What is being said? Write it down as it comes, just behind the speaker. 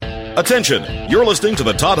Attention, you're listening to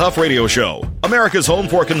the Todd Huff Radio Show, America's home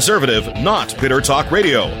for conservative, not bitter talk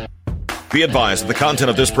radio. Be advised that the content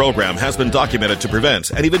of this program has been documented to prevent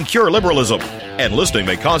and even cure liberalism, and listening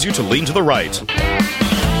may cause you to lean to the right.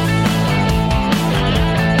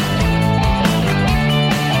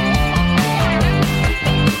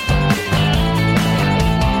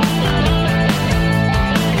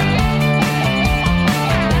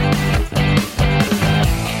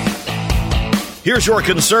 Here's your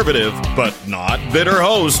conservative, but not bitter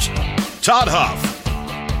host, Todd Huff.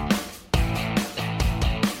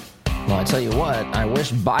 Well, I tell you what, I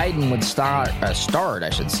wish Biden would start,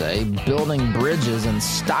 building bridges and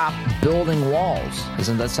stop building walls.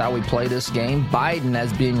 Isn't that how we play this game? Biden,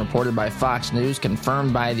 as being reported by Fox News,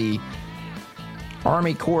 confirmed by the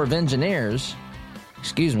Army Corps of Engineers,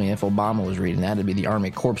 excuse me, if Obama was reading that, it'd be the Army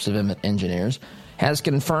Corps of Engineers, has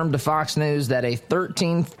confirmed to Fox News that a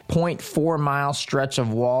 13.4-mile stretch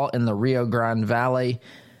of wall in the Rio Grande Valley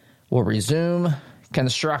will resume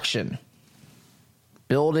construction.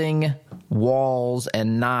 Building walls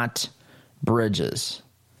and not bridges.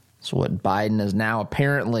 That's what Biden is now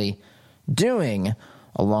apparently doing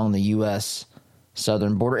along the U.S.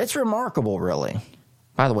 southern border. It's remarkable, really.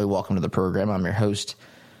 By the way, welcome to the program. I'm your host,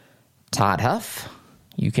 Todd Huff.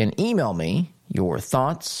 You can email me your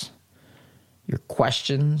thoughts, your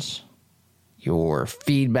questions, your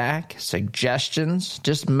feedback, suggestions.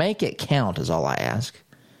 Just make it count is all I ask.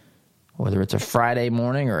 Whether it's a Friday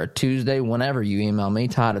morning or a Tuesday, whenever you email me,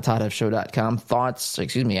 todd@toddhuffshow.com. Thoughts,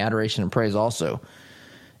 adoration and praise also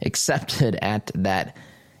accepted at that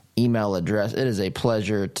email address. It is a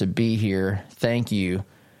pleasure to be here. Thank you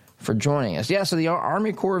for joining us. Yeah, so the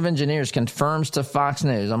Army Corps of Engineers confirms to Fox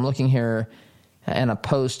News. I'm looking here in a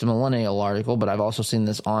post-millennial article, but I've also seen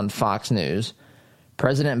this on Fox News.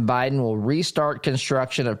 President Biden will restart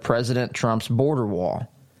construction of President Trump's border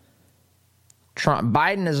wall.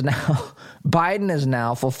 Biden is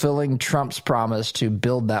now fulfilling Trump's promise to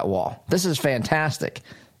build that wall. This is fantastic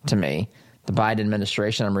to me. The Biden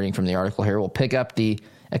administration, I'm reading from the article here, will pick up the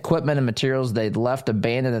equipment and materials they'd left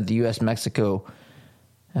abandoned at the U.S.-Mexico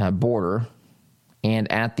border,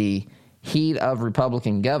 and at the heat of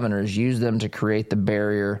Republican governors, use them to create the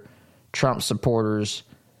barrier Trump supporters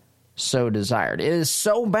so desired. It is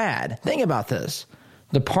so bad. Think about this.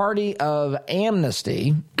 The party of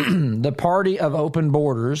amnesty, the party of open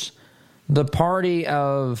borders, the party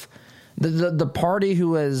of the party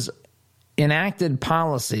who has enacted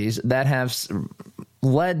policies that have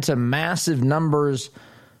led to massive numbers,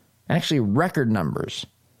 actually record numbers,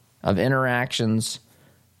 of interactions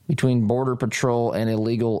between Border Patrol and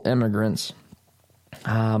illegal immigrants.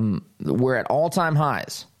 We're at all-time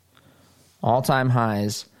highs. All-time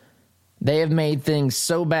highs. They have made things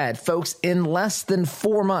so bad. Folks, in less than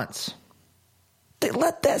 4 months, they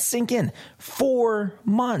let that sink in. 4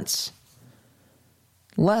 months.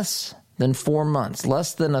 Less than 4 months.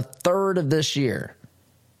 Less than a third of this year.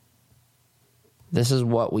 This is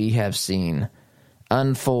what we have seen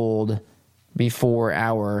unfold before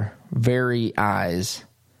our very eyes.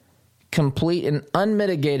 Complete and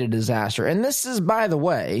unmitigated disaster. And this is, by the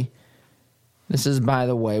way,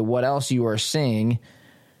 what else you are seeing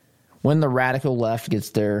when the radical left gets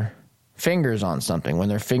their fingers on something, when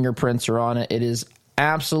their fingerprints are on it. It is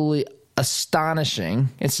absolutely astonishing.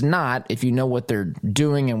 It's not, if you know what they're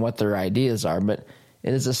doing and what their ideas are, but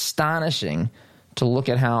it is astonishing to look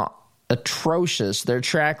at how atrocious their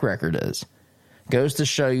track record is. Goes to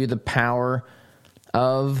show you the power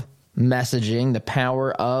of messaging, the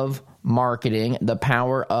power of marketing, the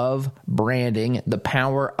power of branding, the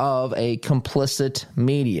power of a complicit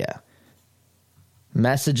media.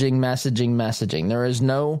 Messaging. There is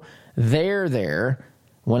no there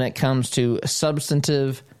when it comes to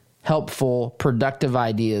substantive, helpful, productive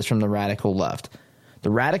ideas from the radical left. The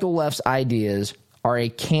radical left's ideas are a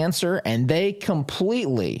cancer, and they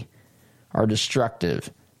completely are destructive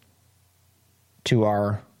to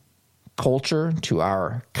our culture, to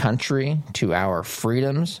our country, to our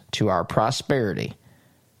freedoms, to our prosperity.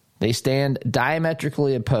 They stand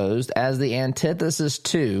diametrically opposed as the antithesis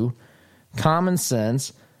to common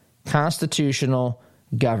sense, constitutional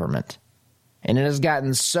government. And it has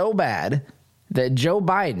gotten so bad that Joe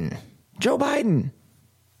Biden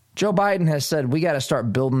has said, we got to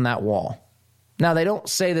start building that wall. Now, they don't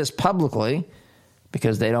say this publicly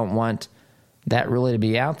because they don't want that really to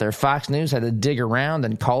be out there. Fox News had to dig around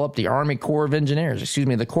and call up the Army Corps of Engineers,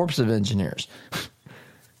 the Corps of Engineers.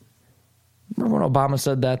 Remember when Obama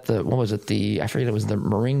said that? I forget, it was the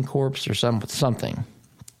Marine Corps or something.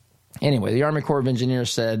 Anyway, the Army Corps of Engineers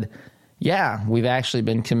said, yeah, we've actually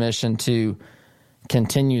been commissioned to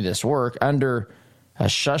continue this work under a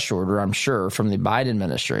shush order, I'm sure, from the Biden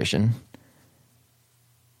administration.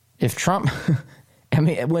 If Trump,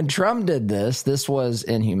 when Trump did this was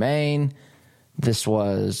inhumane. This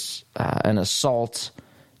was an assault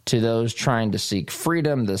to those trying to seek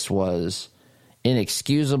freedom. This was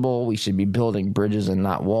inexcusable. We should be building bridges and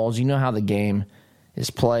not walls. You know how the game is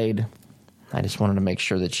played. I just wanted to make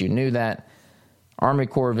sure that you knew that. Army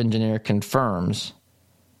Corps of Engineers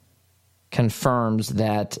confirms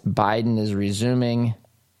that Biden is resuming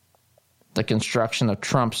the construction of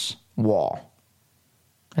Trump's wall.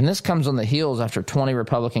 And this comes on the heels after 20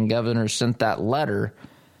 Republican governors sent that letter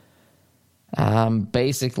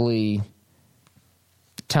basically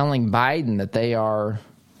telling Biden that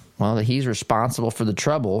that he's responsible for the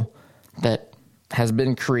trouble that has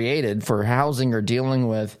been created for housing or dealing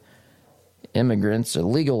with immigrants,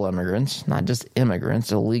 illegal immigrants, not just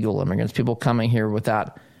immigrants, illegal immigrants, people coming here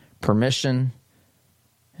without permission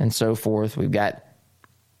and so forth. We've got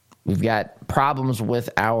problems with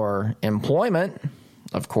our employment,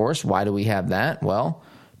 of course. Why do we have that? Well,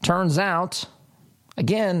 turns out,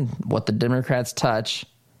 again, what the Democrats touch,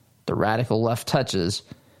 the radical left touches,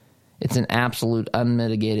 it's an absolute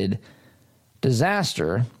unmitigated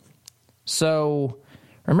disaster. So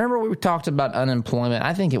remember we talked about unemployment?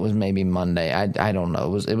 I think it was maybe Monday. I don't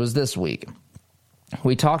know. It was this week.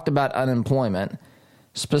 We talked about unemployment.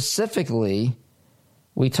 Specifically,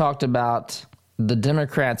 we talked about the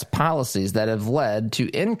Democrats' policies that have led to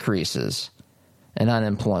increases in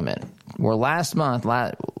unemployment. Where last month,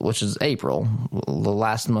 which is April, the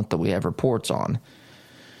last month that we have reports on,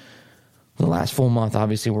 the last full month,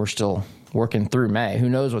 obviously we're still working through May. Who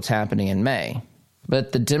knows what's happening in May?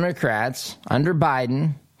 But the Democrats, under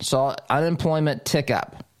Biden, saw unemployment tick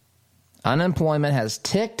up. Unemployment has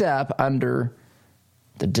ticked up under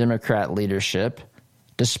the Democrat leadership,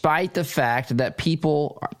 despite the fact that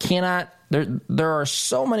people cannot, there are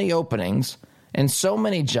so many openings and so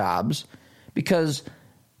many jobs because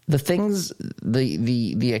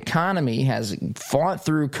the economy has fought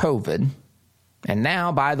through COVID. And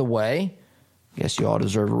now, by the way, I guess you all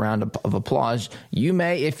deserve a round of applause. You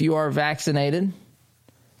may, if you are vaccinated,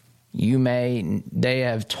 they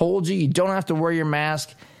have told you don't have to wear your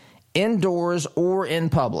mask indoors or in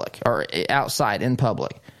public or outside in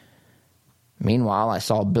public. Meanwhile, I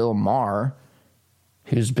saw Bill Maher,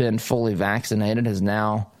 who's been fully vaccinated, has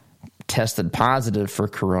now tested positive for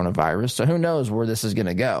coronavirus. So who knows where this is going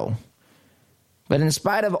to go. But in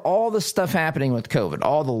spite of all the stuff happening with COVID,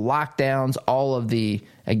 all the lockdowns, all of the,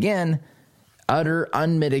 again, utter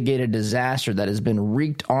unmitigated disaster that has been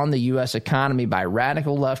wreaked on the U.S. economy by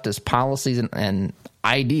radical leftist policies and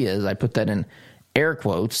ideas, I put that in air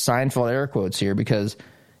quotes, Seinfeld air quotes here, because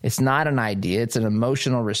it's not an idea, it's an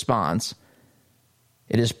emotional response.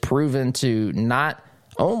 It is proven to not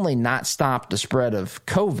only not stop the spread of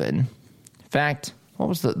COVID. In fact, what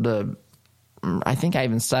was I think I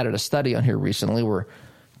even cited a study on here recently where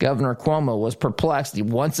Governor Cuomo was perplexed.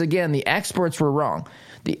 Once again, the experts were wrong.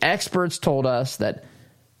 The experts told us that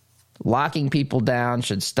locking people down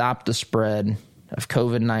should stop the spread of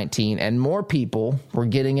COVID-19, and more people were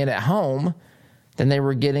getting it at home than they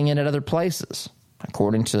were getting it at other places,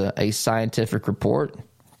 according to a scientific report.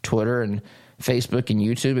 Twitter and Facebook and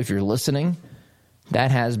YouTube, if you're listening,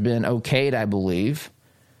 that has been okayed, I believe,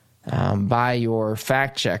 by your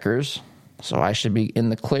fact checkers. So I should be in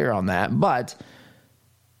the clear on that. But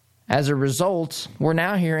as a result, we're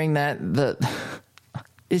now hearing that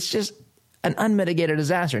it's just an unmitigated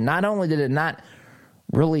disaster. Not only did it not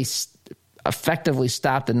really effectively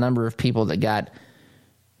stop the number of people that got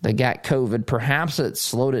COVID, perhaps it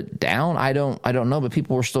slowed it down. I don't know, but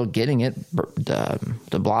people were still getting it.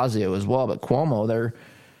 De Blasio as well, but Cuomo, they're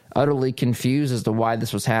utterly confused as to why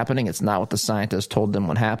this was happening. It's not what the scientists told them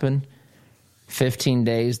would happen. 15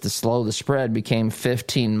 days to slow the spread became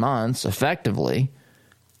 15 months, effectively,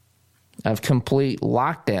 of complete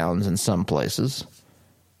lockdowns in some places.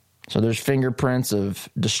 So there's fingerprints of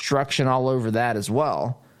destruction all over that as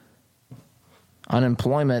well.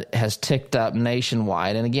 Unemployment has ticked up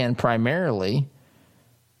nationwide, and again, primarily,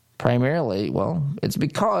 well, it's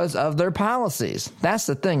because of their policies. That's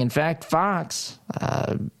the thing. In fact, Fox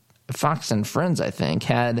and Friends, I think,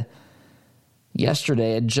 had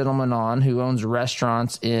yesterday a gentleman on who owns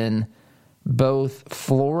restaurants in both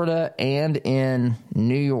Florida and in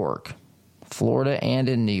New York.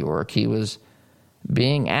 He was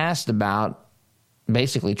being asked about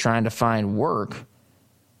basically trying to find work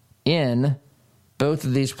in both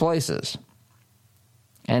of these places.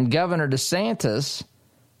 And Governor DeSantis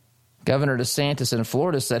in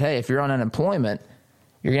Florida said, hey, if you're on unemployment,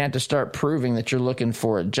 you're going to have to start proving that you're looking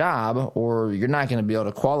for a job or you're not going to be able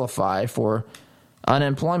to qualify for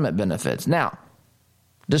unemployment benefits. Now,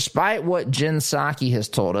 despite what Jen Psaki has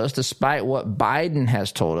told us, despite what Biden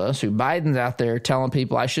has told us, who Biden's out there telling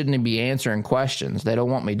people I shouldn't be answering questions. They don't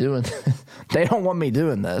want me doing they don't want me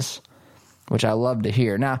doing this, which I love to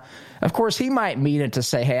hear. Now, of course, he might mean it to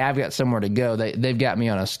say, hey, I've got somewhere to go. They've got me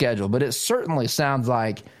on a schedule. But it certainly sounds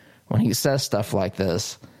like when he says stuff like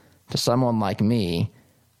this to someone like me,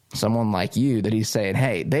 someone like you, that he's saying,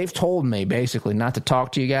 hey, they've told me basically not to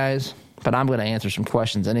talk to you guys, but I'm going to answer some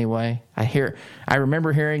questions anyway. I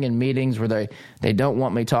remember hearing in meetings where they don't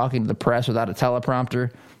want me talking to the press without a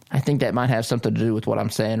teleprompter. I think that might have something to do with what I'm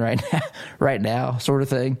saying right now, sort of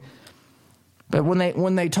thing. But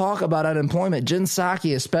when they talk about unemployment, Jen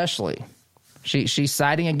Psaki especially, she's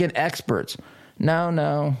citing again experts.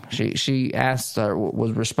 No. She asked or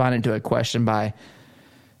was responding to a question by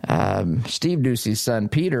Steve Ducey's son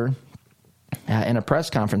Peter in a press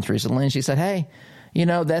conference recently, and she said, "Hey,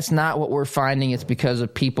 that's not what we're finding. It's because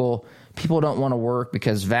of people don't want to work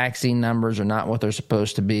because vaccine numbers are not what they're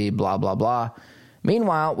supposed to be. Blah blah blah."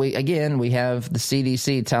 Meanwhile, we have the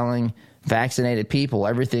CDC telling vaccinated people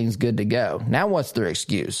everything's good to go. Now what's their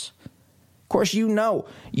excuse? Of course, you know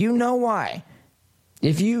why.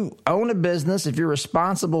 If you own a business, if you're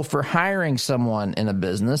responsible for hiring someone in a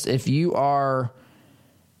business, if you are,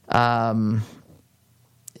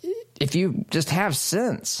 if you just have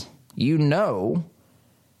sense, you know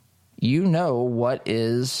what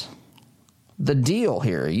is the deal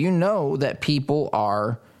here. You know that people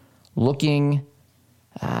are looking.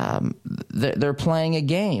 They're playing a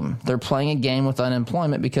game. They're playing a game with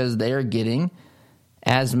unemployment because they are getting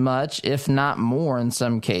as much, if not more in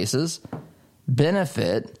some cases,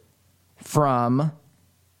 benefit from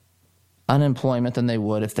unemployment than they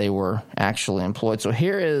would if they were actually employed. So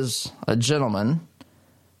here is a gentleman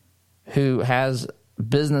who has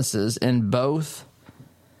businesses in both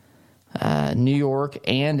New York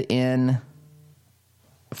and in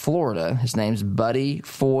Florida. His name's Buddy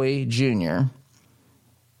Foy Jr.,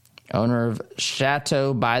 owner of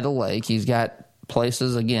Chateau by the Lake. He's got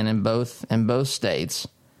places, again, in both states.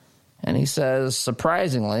 And he says,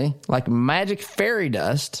 surprisingly, like magic fairy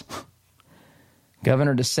dust,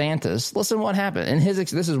 Governor DeSantis, listen what happened.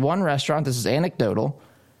 This is one restaurant. This is anecdotal.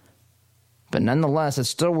 But nonetheless, it's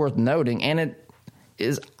still worth noting. And it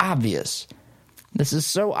is obvious. This is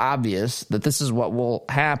so obvious that this is what will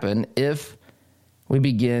happen if we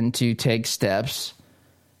begin to take steps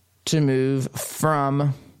to move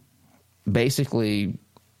from basically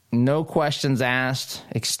no questions asked,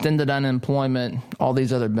 extended unemployment, all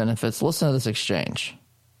these other benefits. Listen to this exchange.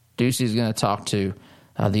 Ducey's going to talk to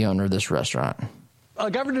the owner of this restaurant.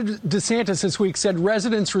 Governor DeSantis this week said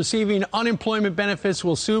residents receiving unemployment benefits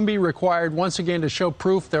will soon be required once again to show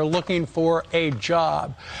proof they're looking for a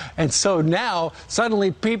job. And so now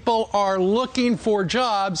suddenly people are looking for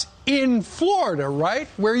jobs in Florida, right?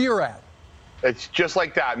 Where you're at. It's just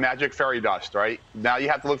like that, magic fairy dust, right? Now you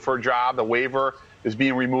have to look for a job. The waiver is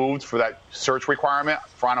being removed for that search requirement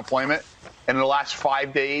for unemployment. And in the last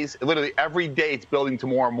 5 days, literally every day it's building to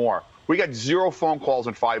more and more. We got 0 phone calls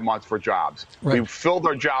in 5 months for jobs. Right. We've filled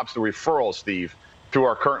our jobs through referrals, Steve, through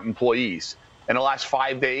our current employees. In the last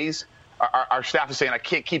 5 days, our staff is saying, I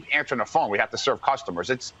can't keep answering the phone. We have to serve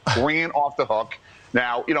customers. It's ringing off the hook.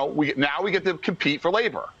 Now, we get to compete for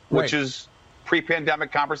labor, which is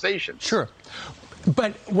pre-pandemic conversation. Sure.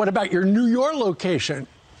 But what about your New York location?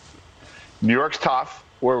 New York's tough.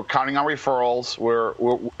 We're counting on referrals.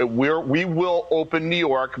 We will open New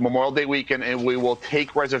York Memorial Day weekend, and we will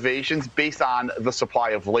take reservations based on the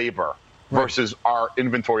supply of labor versus our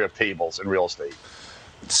inventory of tables in real estate.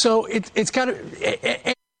 So it's kind of.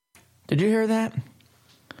 Did you hear that?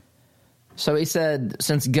 So he said,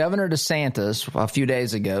 since Governor DeSantis a few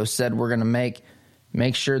days ago said we're going to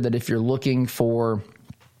make sure that if you're looking for,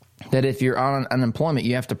 that if you're on unemployment,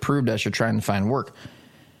 you have to prove to us you're trying to find work.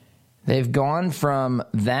 They've gone from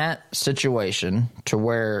that situation to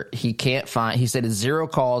where he can't find, he said it's 0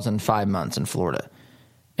 calls in 5 months in Florida.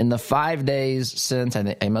 In the 5 days since, I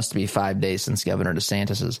think it must be 5 days since Governor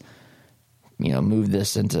DeSantis has, moved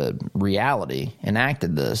this into reality,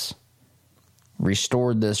 enacted this,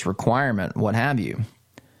 restored this requirement, what have you.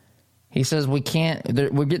 He says we're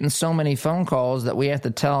getting so many phone calls that we have to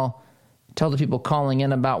tell the people calling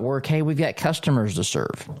in about work, hey, we've got customers to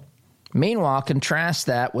serve. Meanwhile, contrast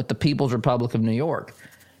that with the People's Republic of New York.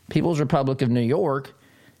 People's Republic of New York,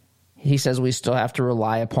 he says we still have to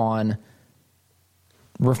rely upon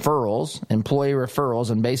referrals, employee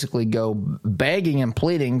referrals, and basically go begging and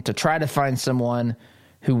pleading to try to find someone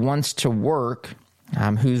who wants to work,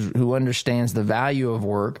 who understands the value of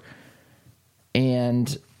work,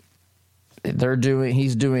 and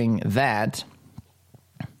he's doing that.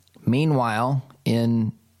 Meanwhile,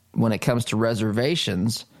 when it comes to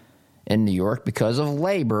reservations in New York, because of a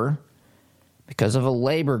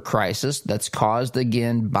labor crisis that's caused,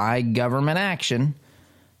 again, by government action.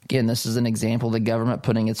 Again, this is an example of the government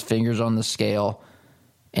putting its fingers on the scale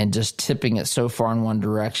and just tipping it so far in one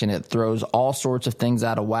direction. It throws all sorts of things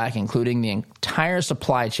out of whack, including the entire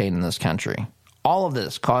supply chain in this country. All of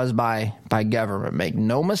this caused by government. Make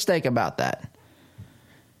no mistake about that.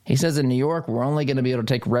 He says in New York, we're only going to be able to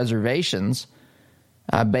take reservations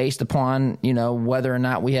based upon, whether or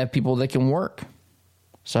not we have people that can work.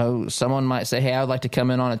 So someone might say, hey, I would like to come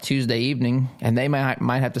in on a Tuesday evening, and they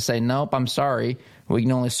might have to say, nope, I'm sorry. We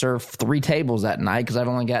can only serve 3 tables that night because I've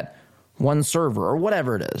only got 1 server, or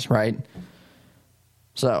whatever it is, right?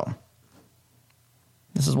 So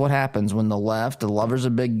this is what happens when the left, the lovers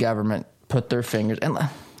of big government, put their fingers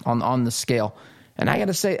on the scale. And I got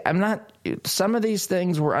to say, some of these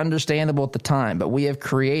things were understandable at the time, but we have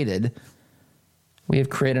created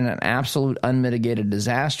an absolute unmitigated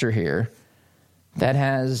disaster here that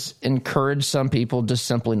has encouraged some people just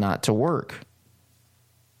simply not to work.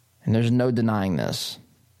 And there's no denying this.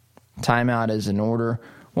 Timeout is in order.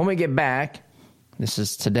 When we get back,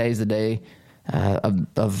 today's the day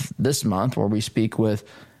of this month where we speak with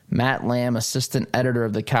Matt Lamb, assistant editor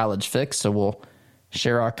of the College Fix. So we'll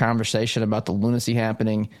share our conversation about the lunacy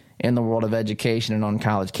happening in the world of education and on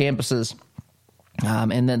college campuses.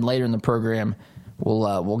 And then later in the program,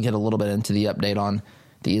 we'll get a little bit into the update on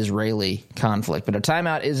the Israeli conflict. But a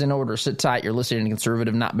timeout is in order. Sit tight. You're listening to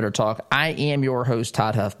Conservative Not Bitter Talk. I am your host,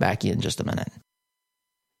 Todd Huff. Back in just a minute.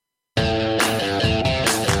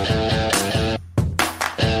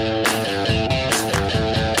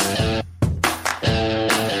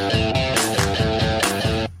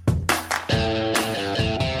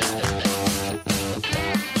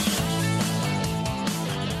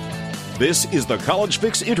 This is the College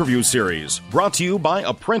Fix interview series, brought to you by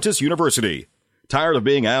Apprentice University. Tired of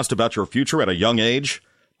being asked about your future at a young age?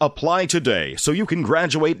 Apply today so you can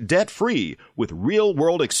graduate debt-free with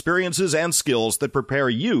real-world experiences and skills that prepare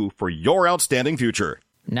you for your outstanding future.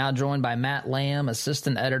 Now joined by Matt Lamb,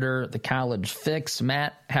 assistant editor at the College Fix.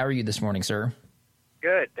 Matt, how are you this morning, sir?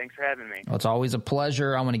 Good. Thanks for having me. Well, it's always a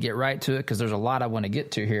pleasure. I want to get right to it because there's a lot I want to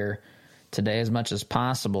get to here today as much as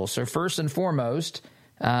possible. So first and foremost,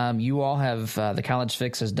 you all have, the College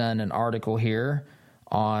Fix has done an article here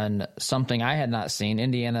on something I had not seen.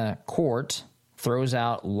 Indiana court throws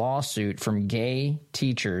out lawsuit from gay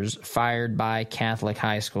teachers fired by Catholic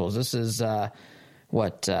high schools. This is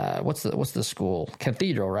what's the school?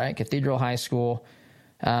 Cathedral, right? Cathedral High School.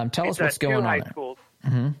 Tell us what's going on there. Schools.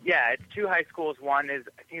 Mm-hmm. Yeah, it's 2 high schools. One is,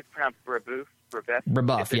 I think it's pronounced Brebeuf.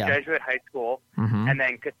 Brebeuf, it's a Jesuit high school, mm-hmm. and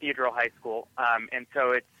then Cathedral High School. And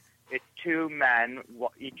so it's 2 men,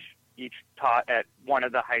 each taught at one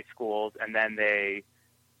of the high schools, and then they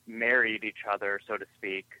married each other, so to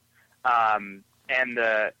speak. And then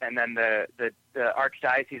the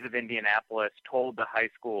Archdiocese of Indianapolis told the high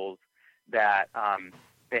schools that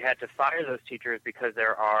they had to fire those teachers because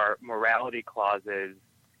there are morality clauses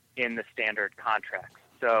in the standard contracts.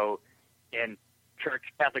 So in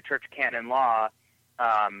Catholic Church canon law,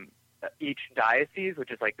 each diocese,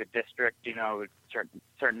 which is like the district,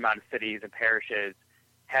 certain amount of cities and parishes,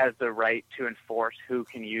 has the right to enforce who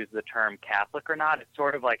can use the term Catholic or not. It's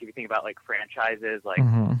sort of like if you think about like franchises, like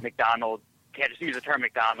mm-hmm. McDonald's can't just use the term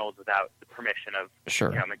McDonald's without the permission of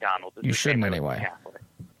McDonald's. You shouldn't anyway.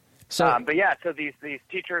 So, so these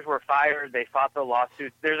teachers were fired. They fought the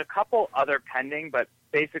lawsuits. There's a couple other pending, but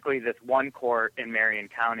basically this one court in Marion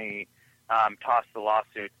County tossed the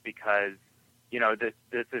lawsuits because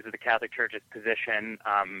this is the Catholic Church's position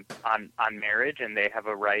on marriage, and they have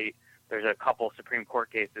a right. There's a couple Supreme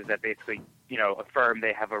Court cases that basically, affirm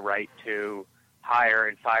they have a right to hire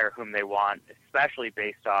and fire whom they want, especially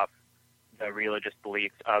based off the religious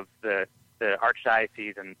beliefs of the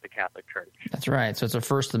Archdiocese and the Catholic Church. That's right. So it's a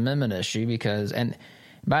First Amendment issue because, and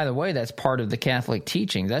by the way, that's part of the Catholic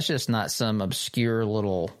teaching. That's just not some obscure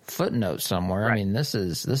little footnote somewhere. Right. I mean, this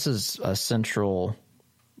is a central,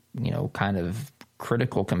 kind of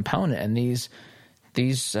critical component. And these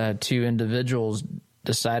 2 individuals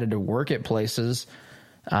decided to work at places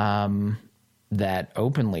that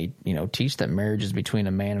openly, teach that marriage is between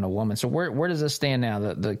a man and a woman. So where does this stand now?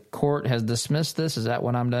 The court has dismissed this? Is that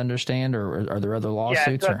what I'm to understand, or are there other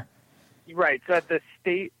lawsuits? Yeah, right. So at the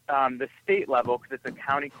state level, because it's a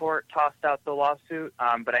county court, tossed out the lawsuit.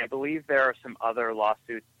 But I believe there are some other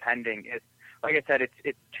lawsuits pending. It's like I said,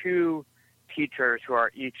 it's 2 teachers who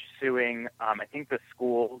are each suing, I think, the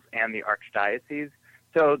schools and the Archdiocese.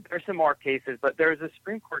 So there's some more cases, but there was a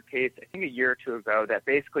Supreme Court case, I think a year or 2 ago, that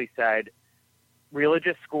basically said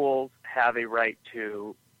religious schools have a right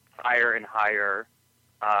to fire and hire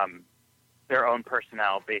their own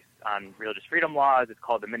personnel based on religious freedom laws. It's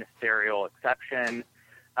called the ministerial exception.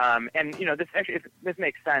 And, this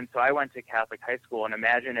makes sense. So I went to Catholic high school, and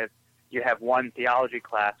imagine if you have one theology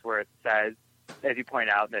class where it says, as you point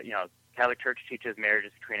out, that, Catholic Church teaches marriage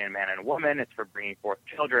is between a man and a woman. It's for bringing forth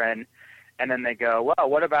children. And then they go, well,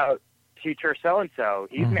 what about teacher so-and-so?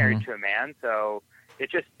 He's married to a man. So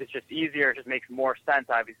it's just easier. It just makes more sense,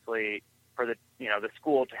 obviously, for the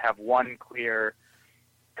school to have one clear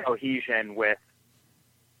cohesion with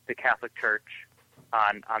the Catholic Church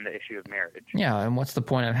on the issue of marriage. Yeah, and what's the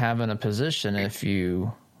point of having a position if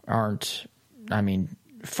you aren't,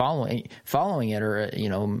 following it, or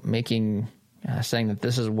making saying that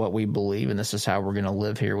this is what we believe and this is how we're going to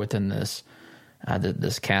live here within this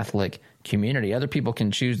this Catholic community. Other people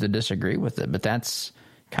can choose to disagree with it, but that's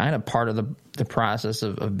kind of part of the process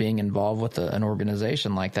of being involved with an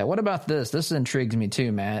organization like that. What about this? This intrigues me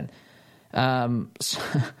too, Matt.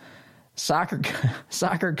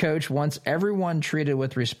 Soccer coach wants everyone treated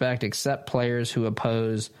with respect except players who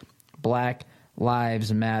oppose Black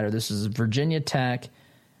Lives Matter. This is Virginia Tech,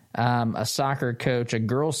 a soccer coach, a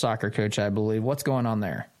girls soccer coach, I believe. What's going on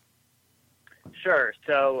there? Sure.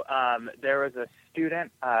 So there was a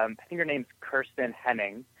student, I think her name's Kirsten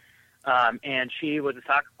Henning, and she was a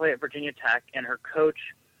soccer player at Virginia Tech, and her coach,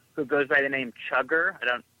 who goes by the name Chugger, I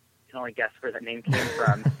can only guess where that name came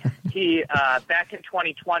from. He, back in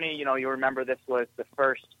 2020, you remember this was the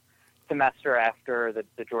first semester after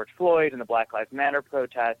the George Floyd and the Black Lives Matter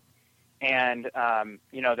protests. And,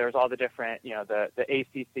 there was all the different, the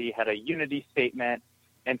ACC had a unity statement,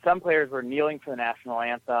 and some players were kneeling for the national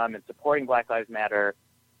anthem and supporting Black Lives Matter.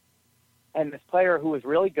 And this player who was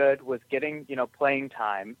really good was getting, playing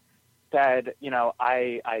time, said,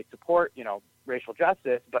 I support, racial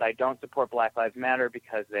justice, but I don't support Black Lives Matter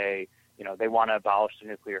because they want to abolish the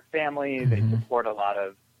nuclear family. They support a lot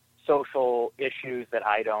of social issues that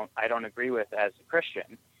I don't agree with as a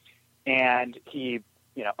Christian. And he,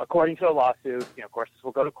 according to a lawsuit, of course this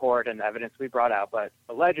will go to court and the evidence will be brought out, but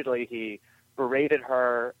allegedly he berated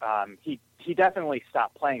her. He definitely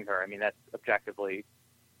stopped playing her. That's objectively,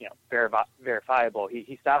 verifiable.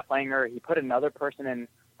 He stopped playing her. He put another person in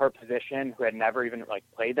her position who had never even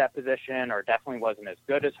played that position or definitely wasn't as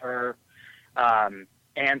good as her.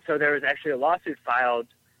 And so there was actually a lawsuit filed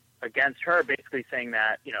against her basically saying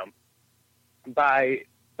that, by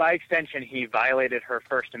extension, he violated her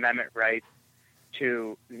First Amendment rights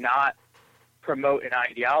to not promote an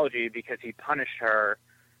ideology because he punished her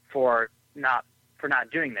for not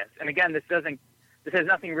doing this. And again, this has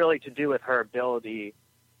nothing really to do with her ability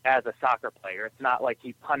as a soccer player. It's not like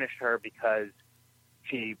he punished her because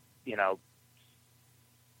she,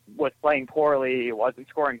 was playing poorly, wasn't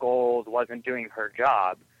scoring goals, wasn't doing her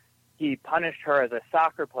job. He punished her as a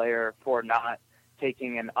soccer player for not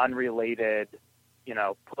taking an unrelated,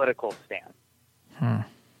 political stance.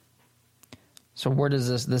 So where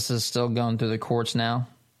does this is still going through the courts now?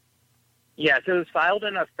 Yeah, so it was filed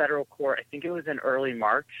in a federal court. I think it was in early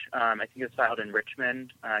March. I think it was filed in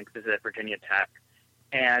Richmond because this is at Virginia Tech.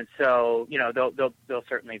 And so, there'll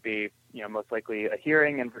certainly be, most likely a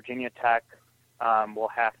hearing in Virginia Tech. We'll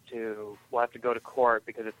have to go to court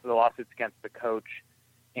because it's the lawsuits against the coach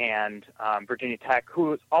and Virginia Tech, who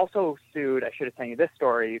was also sued. I should have sent you this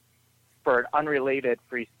story for an unrelated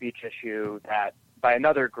free speech issue that by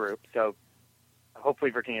another group. So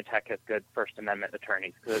hopefully Virginia Tech has good First Amendment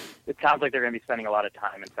attorneys because it sounds like they're going to be spending a lot of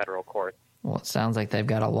time in federal courts. Well, it sounds like they've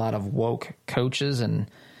got a lot of woke coaches and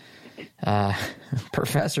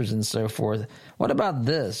professors and so forth. What about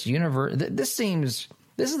this? This is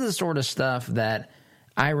the sort of stuff that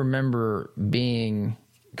I remember being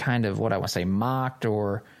kind of what I want to say mocked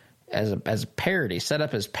or as a parody, set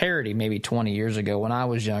up as parody maybe 20 years ago when I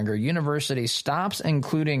was younger. University stops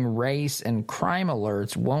including race and crime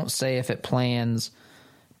alerts, won't say if it plans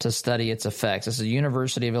to study its effects. This is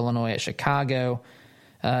University of Illinois at Chicago.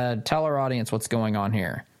 Tell our audience what's going on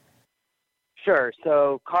here. Sure.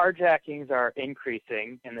 So carjackings are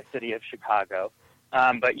increasing in the city of Chicago.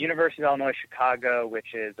 But University of Illinois Chicago,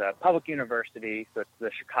 which is a public university, so it's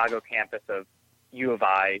the Chicago campus of U of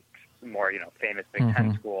I, more famous Big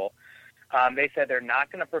Ten school, they said they're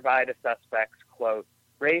not going to provide a suspect's, quote,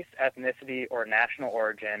 race, ethnicity, or national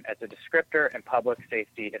origin as a descriptor and public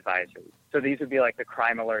safety advisory. So these would be like the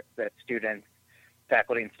crime alerts that students,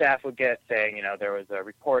 faculty, and staff would get saying, there was a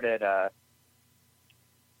reported a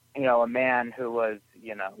man who was,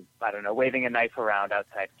 waving a knife around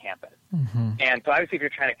outside campus. And so obviously if you're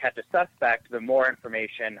trying to catch a suspect, the more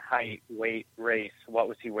information, height, weight, race, what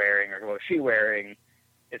was he wearing or what was she wearing,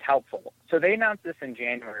 helpful. So they announced this in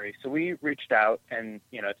January. So we reached out, and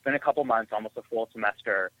it's been a couple months, almost a full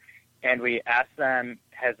semester, and we asked them,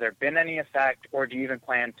 has there been any effect, or do you even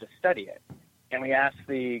plan to study it? And we asked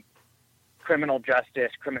the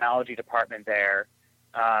criminology department there,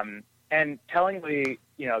 and tellingly,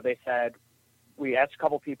 they said, we asked a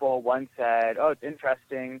couple people. One said, oh, it's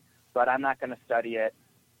interesting, but I'm not going to study it.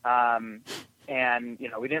 And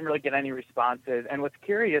we didn't really get any responses. And what's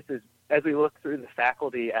curious is, as we look through the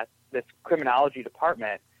faculty at this criminology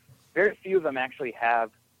department, very few of them actually have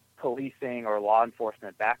policing or law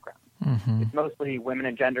enforcement background. Mm-hmm. It's mostly women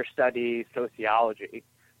and gender studies, sociology.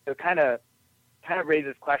 So it kind of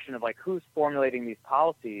raises question of, like, who's formulating these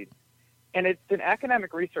policies. And it's an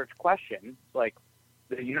academic research question. Like,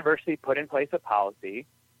 the university put in place a policy.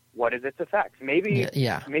 What is its effect? Maybe it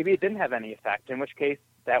didn't have any effect, in which case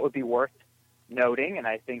that would be worth noting. And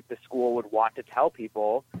I think the school would want to tell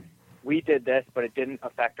people, we did this, but it didn't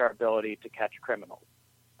affect our ability to catch criminals.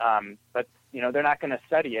 But they're not going to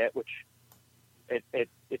study it, which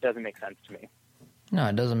it doesn't make sense to me. No,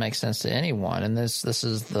 it doesn't make sense to anyone. And this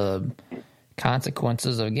is the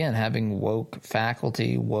consequences of, again, having woke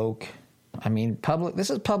faculty, public. This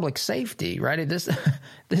is public safety, right? This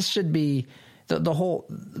should be the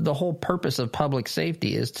whole purpose of public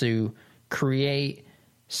safety is to create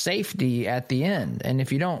safety at the end. And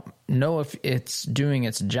if you don't know if it's doing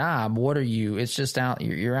its job, what are you? It's just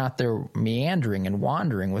you're out there meandering and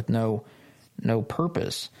wandering with no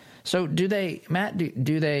purpose. So do they, Matt,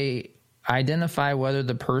 do they identify whether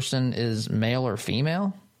the person is male or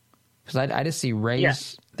female? Because I just see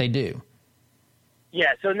race. Yeah. They do.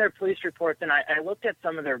 Yeah, so in their police reports, and I looked at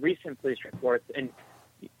some of their recent police reports, and,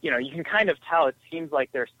 you can kind of tell it seems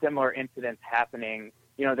like there's similar incidents happening.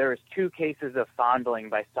 There was 2 cases of fondling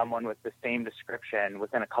by someone with the same description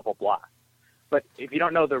within a couple blocks. But if you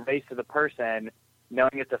don't know the race of the person,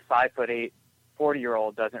 knowing it's a 5'8",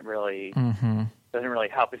 40-year-old doesn't really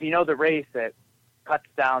help. If you know the race, it cuts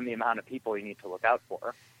down the amount of people you need to look out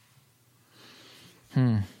for.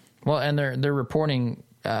 Well, and they're reporting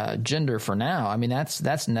gender for now. I mean,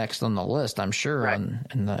 that's next on the list, I'm sure, right,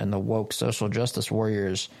 in the woke social justice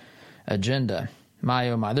warriors agenda.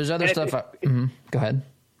 My oh my, there's other stuff. Go ahead.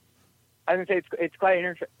 I was going to say it's quite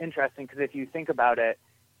interesting because if you think about it,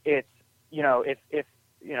 it's if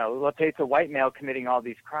let's say it's a white male committing all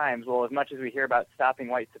these crimes. Well, as much as we hear about stopping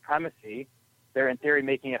white supremacy, they're in theory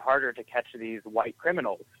making it harder to catch these white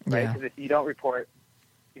criminals, right? Because if you don't report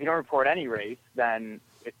any race, then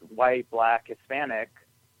it's white, black, Hispanic.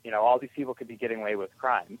 All these people could be getting away with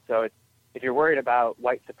crime. So if you're worried about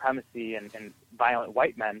white supremacy and violent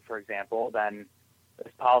white men, for example, then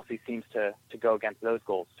this policy seems to go against those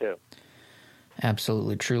goals too.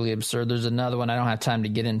 Absolutely, truly absurd. There's another one. I don't have time to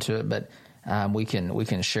get into it, but we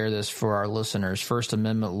can share this for our listeners. First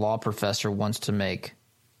Amendment law professor wants to make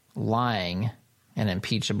lying an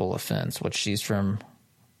impeachable offense, which she's from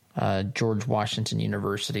George Washington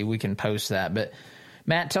University. We can post that. But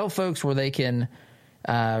Matt, tell folks where they can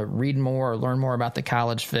read more or learn more about the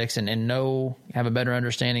College Fix and have a better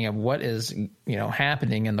understanding of what is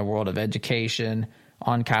happening in the world of education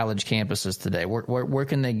on college campuses today. Where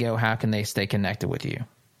can they go? How can they stay connected with you?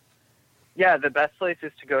 Yeah, the best place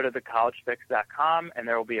is to go to thecollegefix.com, and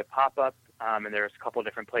there will be a pop-up, and there's a couple of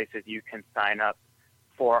different places you can sign up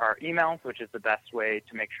for our emails, which is the best way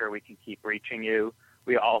to make sure we can keep reaching you.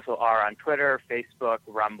 We also are on Twitter, Facebook,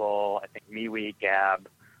 Rumble, I think MeWe, Gab,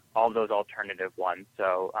 all of those alternative ones.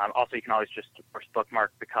 So also you can always just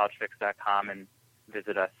bookmark thecollegefix.com and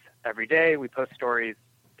visit us every day. We post stories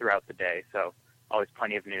throughout the day, so always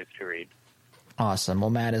plenty of news to read. Awesome. Well,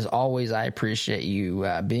 Matt, as always, I appreciate you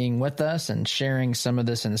being with us and sharing some of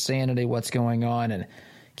this insanity, what's going on, and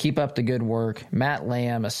keep up the good work. Matt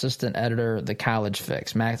Lamb, assistant editor, The College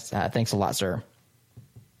Fix. Matt, thanks a lot, sir.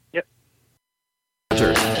 Yep.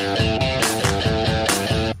 Sure.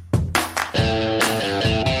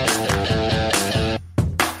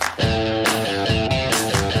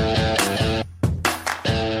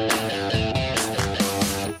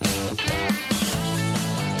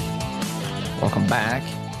 Welcome back.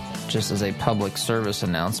 Just as a public service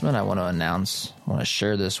announcement, I want to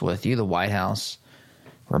share this with you. The White House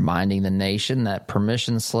reminding the nation that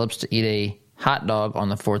permission slips to eat a hot dog on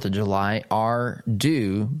the 4th of July are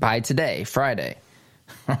due by today, Friday.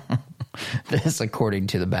 This, according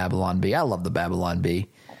to the Babylon Bee. I love the Babylon Bee.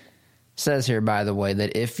 Says here, by the way,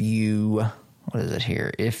 that if you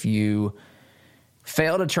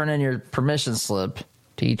fail to turn in your permission slip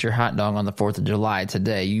to eat your hot dog on the 4th of July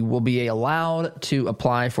today, you will be allowed to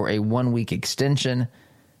apply for a 1-week extension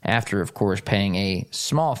after, of course, paying a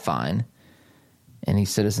small fine. Any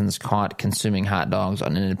citizens caught consuming hot dogs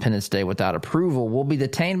on Independence Day without approval will be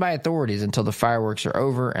detained by authorities until the fireworks are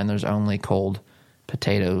over and there's only cold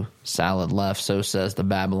potato salad left, so says the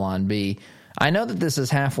Babylon Bee. I know that this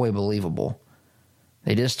is halfway believable.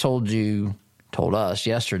 They just told us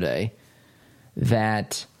yesterday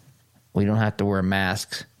that we don't have to wear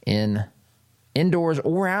masks indoors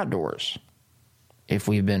or outdoors if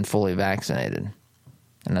we've been fully vaccinated.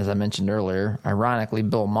 And as I mentioned earlier, ironically,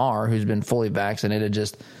 Bill Maher, who's been fully vaccinated,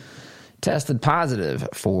 just tested positive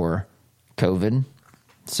for COVID.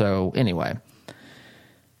 So anyway,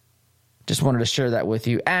 just wanted to share that with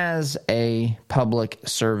you as a public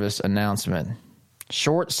service announcement.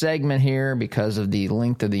 Short segment here because of the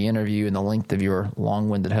length of the interview and the length of your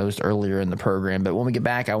long-winded host earlier in the program. But when we get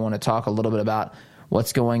back, I want to talk a little bit about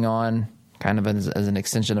what's going on, kind of as an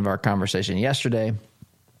extension of our conversation yesterday,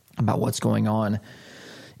 about what's going on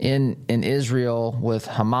in Israel with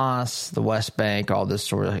Hamas, the West Bank, all this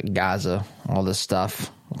sort of Gaza, all this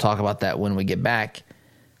stuff. We'll talk about that when we get back.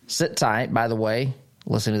 Sit tight. By the way,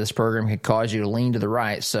 listening to this program could cause you to lean to the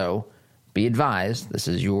right, so be advised. This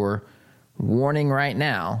is your warning right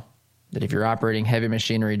now that if you're operating heavy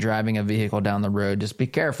machinery, driving a vehicle down the road, just be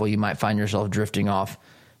careful. You might find yourself drifting off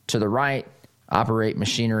to the right. Operate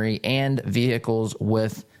machinery and vehicles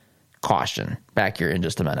with caution. Back here in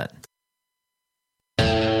just a minute.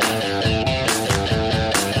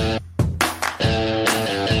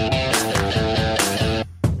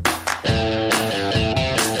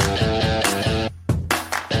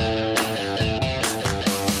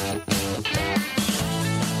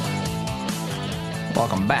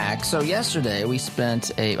 Welcome back. So yesterday we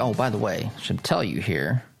spent by the way, should tell you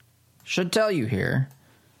here,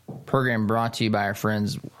 program brought to you by our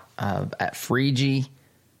friends at Freegee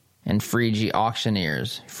and Freegee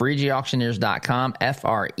Auctioneers. FreegeeAuctioneers.com,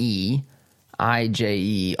 F-R-E-I-J-E,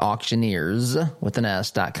 auctioneers with an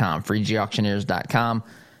S.com, FreegeeAuctioneers.com.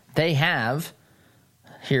 They have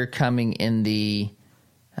here coming in the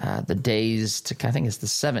days to, I think it's the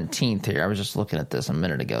 17th here. I was just looking at this a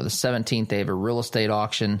minute ago. The 17th, they have a real estate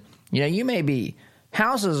auction.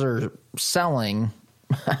 Houses are selling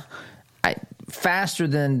faster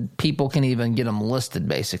than people can even get them listed,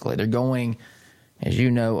 basically. They're going, as you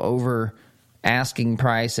know, over asking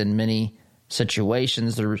price in many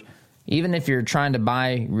situations. Even if you're trying to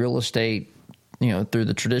buy real estate, through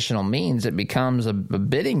the traditional means, it becomes a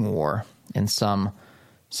bidding war in some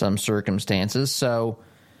circumstances. So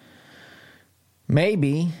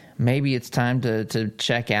maybe it's time to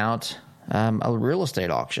check out a real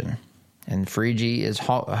estate auction. And Freegee is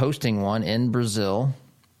hosting one in Brazil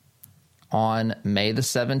on May the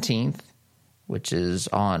 17th, which is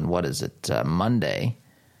on, Monday,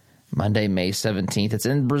 May 17th. It's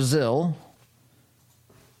in Brazil.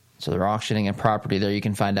 So they're auctioning a property there. You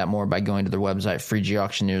can find out more by going to their website,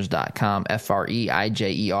 FreegeeAuctioneers.com,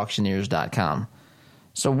 F-R-E-I-J-E auctioneers.com.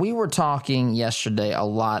 So we were talking yesterday a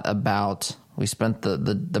lot about, we spent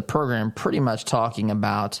the program pretty much talking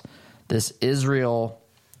about this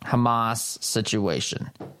Israel-Hamas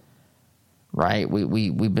situation, right?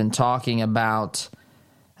 We've been talking about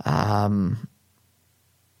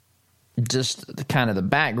just kind of the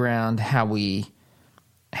background, how we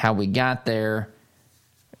got there,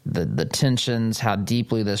 the tensions, how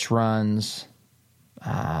deeply this runs.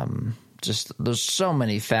 Just there's so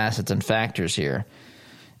many facets and factors here.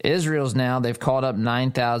 Israel's now, they've called up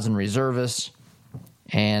 9,000 reservists,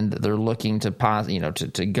 and they're looking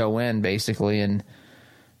to go in basically and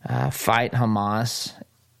fight Hamas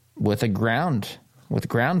with ground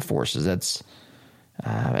forces. That's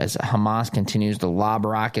as Hamas continues to lob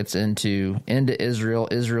rockets into Israel.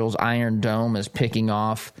 Israel's Iron Dome is picking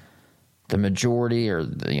off the majority, or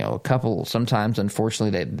a couple. Sometimes,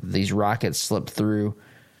 unfortunately, these rockets slip through.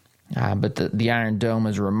 But the Iron Dome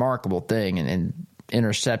is a remarkable thing, and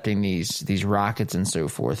intercepting these rockets and so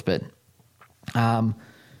forth. But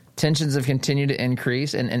tensions have continued to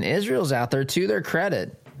increase, and Israel's out there, to their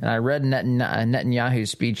credit. And I read Netanyahu's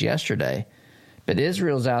speech yesterday, but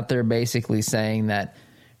Israel's out there basically saying that,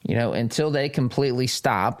 until they completely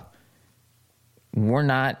stop, we're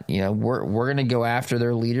not, we're going to go after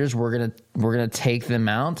their leaders. We're going to take them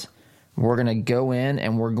out. We're going to go in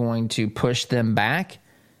and we're going to push them back,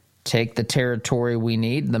 take the territory we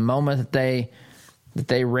need. The moment that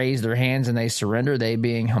they raise their hands and they surrender, they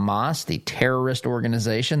being Hamas, the terrorist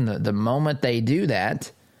organization, the moment they do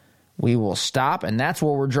that, we will stop, and that's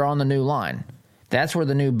where we're drawing the new line. That's where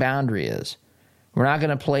the new boundary is. We're not going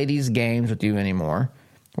to play these games with you anymore.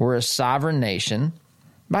 We're a sovereign nation.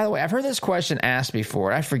 By the way, I've heard this question asked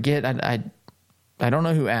before. I forget. I don't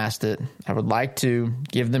know who asked it. I would like to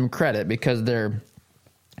give them credit because they're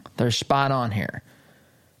spot on here.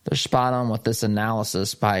 They're spot on with this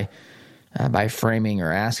analysis by framing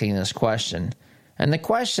or asking this question. And the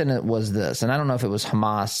question was this, and I don't know if it was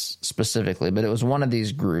Hamas specifically, but it was one of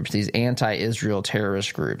these groups, these anti-Israel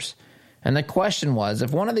terrorist groups. And the question was,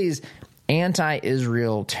 if one of these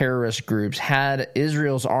anti-Israel terrorist groups had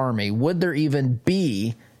Israel's army, would there even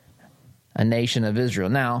be a nation of Israel?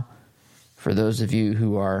 Now, for those of you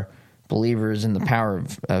who are believers in the power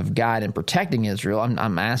of God and protecting Israel,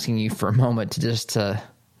 I'm asking you for a moment to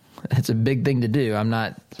it's a big thing to do. I'm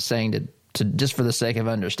not saying to just for the sake of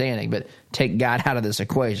understanding, but take God out of this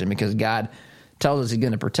equation, because God tells us he's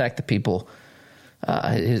going to protect the people,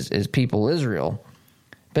 his people Israel.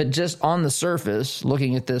 But just on the surface,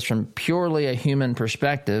 looking at this from purely a human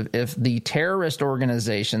perspective, if the terrorist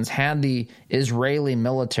organizations had the Israeli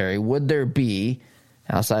military, would there be,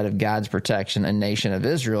 outside of God's protection, a nation of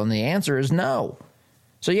Israel? And the answer is no.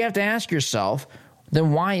 So you have to ask yourself,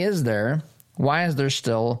 then why is there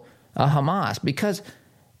still a Hamas? Because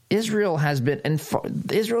Israel has been, and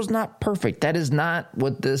Israel's not perfect. That is not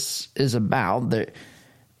what this is about.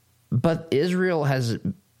 But Israel has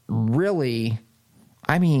really,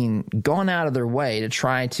 gone out of their way to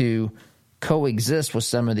try to coexist with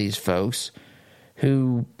some of these folks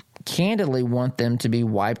who candidly want them to be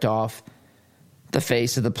wiped off the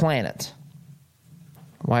face of the planet.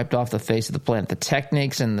 Wiped off the face of the planet. The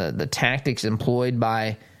techniques and the tactics employed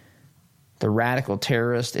by the radical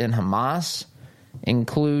terrorists in Hamas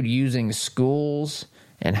include using schools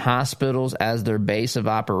and hospitals as their base of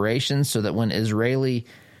operations, so that when Israeli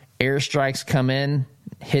airstrikes come in,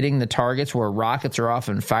 hitting the targets where rockets are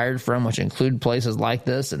often fired from, which include places like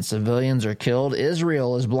this, and civilians are killed,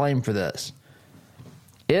 Israel is blamed for this.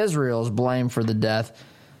 Israel is blamed for the death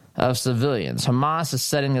of civilians. Hamas is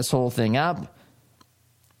setting this whole thing up.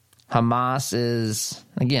 Hamas is,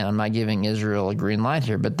 again, I'm not giving Israel a green light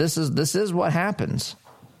here, but this is what happens.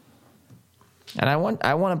 And I want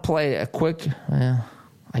to play a quick,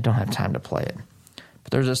 I don't have time to play it,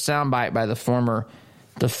 but there's a soundbite by the former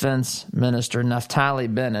Defense Minister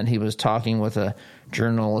Naftali Bennett. He was talking with a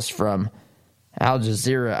journalist from Al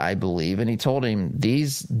Jazeera, I believe, and he told him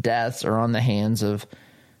these deaths are on the hands of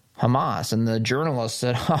Hamas. And the journalist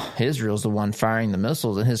said, Israel's the one firing the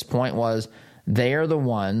missiles. And his point was, they are the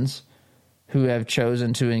ones who have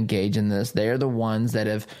chosen to engage in this. They are the ones that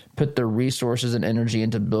have put their resources and energy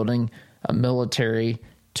into building a military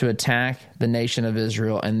to attack the nation of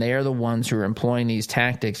Israel, and they are the ones who are employing these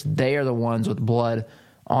tactics. They are the ones with blood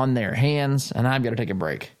on their hands, and I've got to take a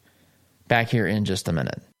break. Back here in just a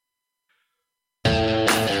minute.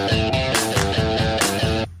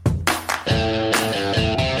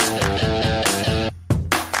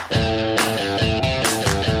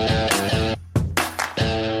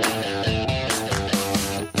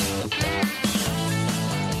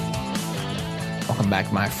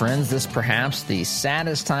 Back, my friends. This perhaps the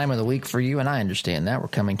saddest time of the week for you, and I understand that. We're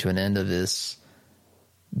coming to an end of this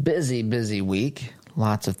busy, busy week.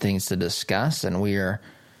 Lots of things to discuss, and we are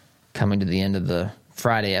coming to the end of the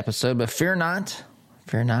Friday episode. But fear not.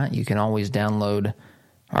 You can always download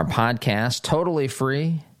our podcast totally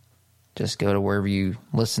free. Just go to wherever you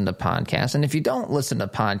listen to podcasts. And if you don't listen to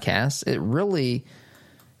podcasts, it really,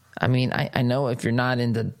 I know if you're not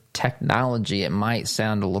into technology, it might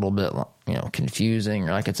sound a little bit, confusing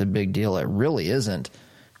or like it's a big deal. It really isn't.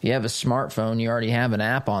 If you have a smartphone, you already have an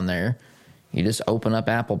app on there. You just open up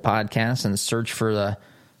Apple Podcasts and search for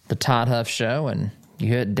the Todd Huff Show, and you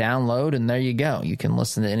hit download, and there you go. You can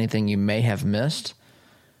listen to anything you may have missed.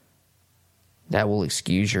 That will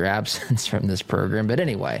excuse your absence from this program. But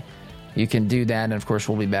anyway, you can do that, and of course,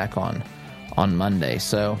 we'll be back on Monday.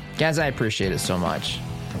 So, guys, I appreciate it so much.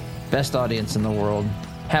 Best audience in the world.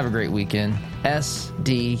 Have a great weekend.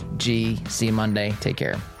 SDG. See you Monday. Take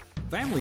care. Family.